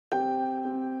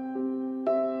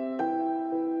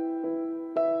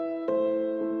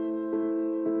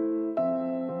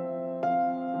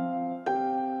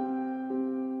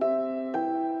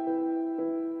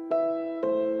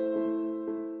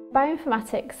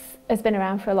Bioinformatics has been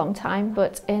around for a long time,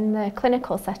 but in the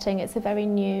clinical setting it's a very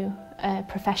new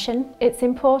profession. It's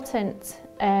important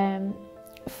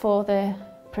for the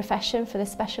profession, for the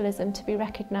specialism, to be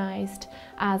recognised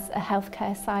as a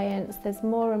healthcare science. There's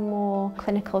more and more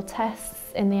clinical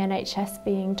tests in the NHS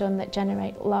being done that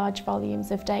generate large volumes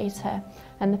of data,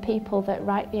 and the people that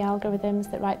write the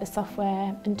algorithms, that write the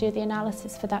software and do the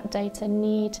analysis for that data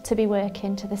need to be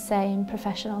working to the same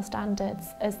professional standards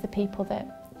as the people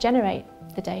that generate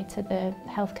the data, the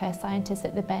healthcare scientists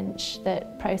at the bench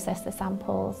that process the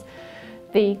samples.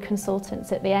 The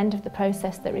consultants at the end of the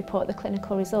process that report the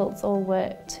clinical results all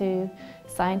work to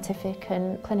scientific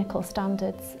and clinical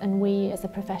standards, and we as a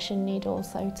profession need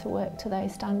also to work to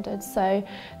those standards. So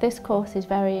this course is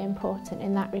very important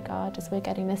in that regard, as we're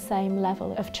getting the same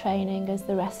level of training as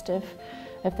the rest of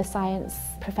the science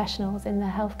professionals in the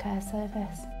healthcare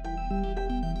service.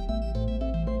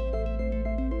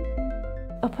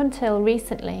 Up until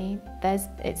recently,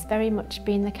 it's very much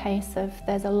been the case of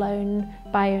there's a lone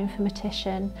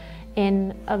bioinformatician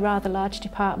in a rather large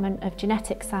department of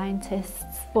genetic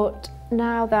scientists. But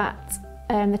now that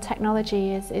the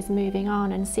technology is moving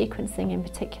on, and sequencing in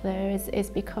particular is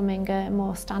becoming a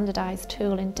more standardised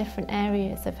tool in different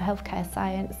areas of healthcare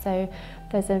science. So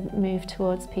there's a move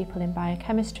towards people in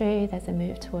biochemistry, there's a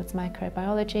move towards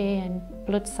microbiology and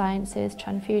blood sciences,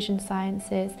 transfusion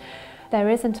sciences. There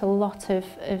isn't a lot of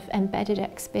embedded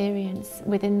experience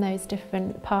within those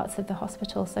different parts of the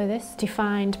hospital, so this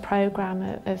defined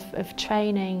programme of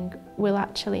training will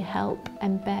actually help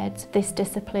embed this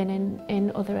discipline in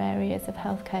other areas of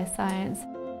healthcare science.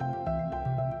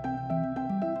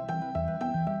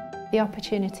 The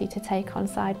opportunity to take on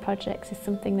side projects is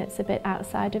something that's a bit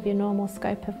outside of your normal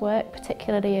scope of work,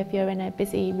 particularly if you're in a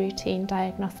busy routine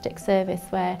diagnostic service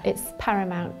where it's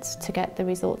paramount to get the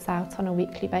results out on a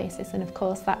weekly basis, and of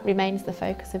course that remains the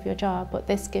focus of your job, but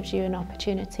this gives you an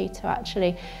opportunity to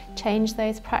actually change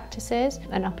those practices,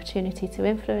 an opportunity to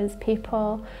influence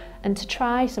people and to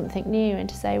try something new and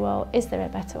to say, well, is there a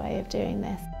better way of doing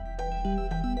this?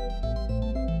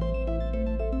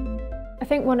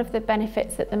 I think one of the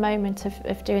benefits at the moment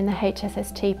of doing the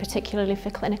HSST, particularly for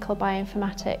clinical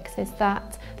bioinformatics, is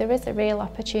that there is a real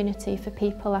opportunity for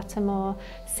people at a more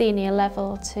senior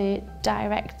level to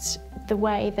direct the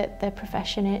way that the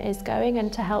profession is going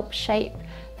and to help shape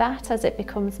that as it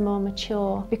becomes more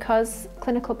mature. Because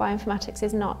clinical bioinformatics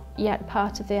is not yet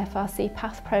part of the FRC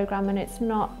PATH programme and it's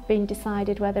not been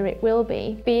decided whether it will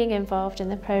be, being involved in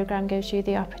the programme gives you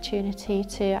the opportunity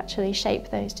to actually shape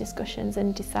those discussions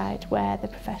and decide where the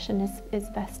profession is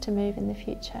best to move in the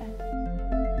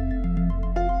future.